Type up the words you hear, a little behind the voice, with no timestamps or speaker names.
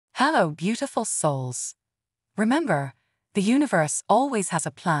Hello, beautiful souls. Remember, the universe always has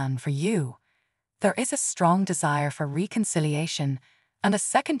a plan for you. There is a strong desire for reconciliation and a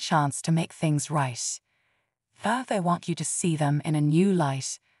second chance to make things right. They want you to see them in a new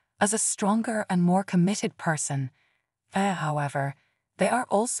light, as a stronger and more committed person. However, they are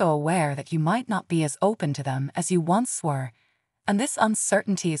also aware that you might not be as open to them as you once were, and this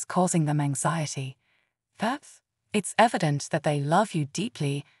uncertainty is causing them anxiety. It's evident that they love you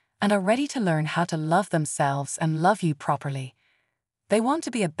deeply and are ready to learn how to love themselves and love you properly. They want to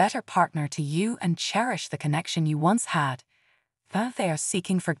be a better partner to you and cherish the connection you once had. They are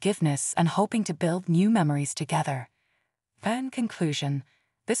seeking forgiveness and hoping to build new memories together. In conclusion,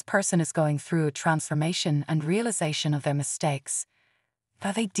 this person is going through a transformation and realization of their mistakes.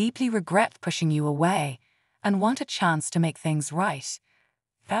 They deeply regret pushing you away and want a chance to make things right.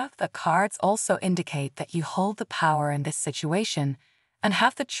 The cards also indicate that you hold the power in this situation and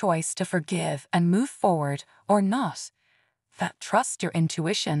have the choice to forgive and move forward or not. Trust your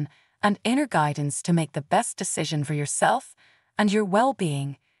intuition and inner guidance to make the best decision for yourself and your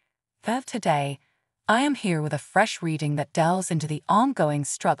well-being. Today, I am here with a fresh reading that delves into the ongoing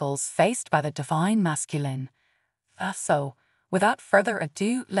struggles faced by the divine masculine. So, without further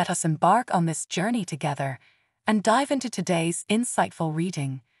ado, let us embark on this journey together and dive into today's insightful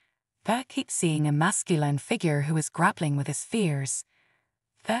reading. Keep seeing a masculine figure who is grappling with his fears.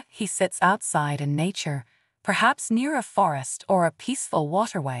 He sits outside in nature, perhaps near a forest or a peaceful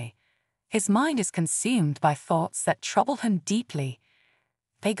waterway. His mind is consumed by thoughts that trouble him deeply.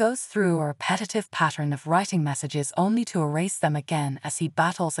 He goes through a repetitive pattern of writing messages only to erase them again as he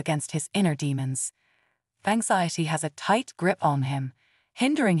battles against his inner demons. Anxiety has a tight grip on him,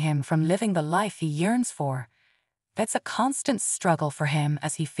 hindering him from living the life he yearns for. It's a constant struggle for him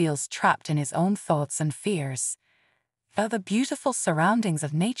as he feels trapped in his own thoughts and fears. The beautiful surroundings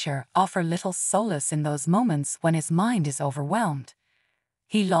of nature offer little solace in those moments when his mind is overwhelmed.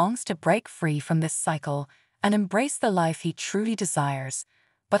 He longs to break free from this cycle and embrace the life he truly desires,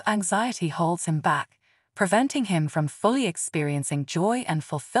 but anxiety holds him back, preventing him from fully experiencing joy and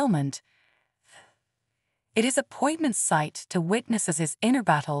fulfillment. It is a poignant sight to witness as his inner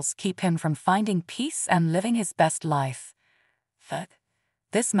battles keep him from finding peace and living his best life.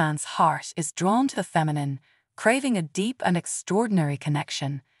 This man's heart is drawn to the feminine, craving a deep and extraordinary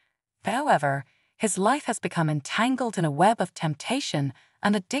connection. However, his life has become entangled in a web of temptation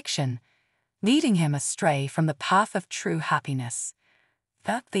and addiction, leading him astray from the path of true happiness.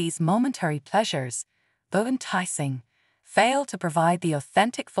 These momentary pleasures, though enticing, fail to provide the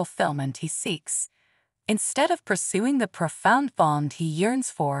authentic fulfillment he seeks. Instead of pursuing the profound bond he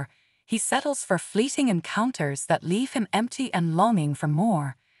yearns for, he settles for fleeting encounters that leave him empty and longing for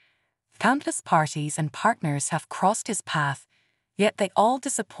more. Countless parties and partners have crossed his path, yet they all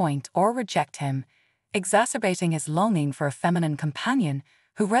disappoint or reject him, exacerbating his longing for a feminine companion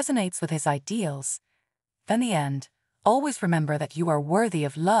who resonates with his ideals. In the end, always remember that you are worthy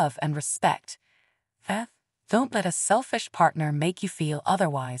of love and respect. Don't let a selfish partner make you feel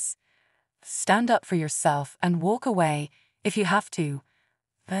otherwise. Stand up for yourself and walk away if you have to.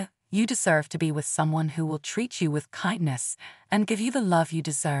 You deserve to be with someone who will treat you with kindness and give you the love you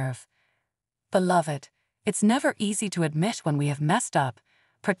deserve. Beloved, it's never easy to admit when we have messed up,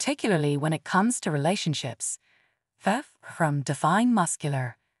 particularly when it comes to relationships. From Divine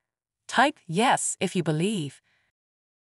Muscular. Type yes if you believe.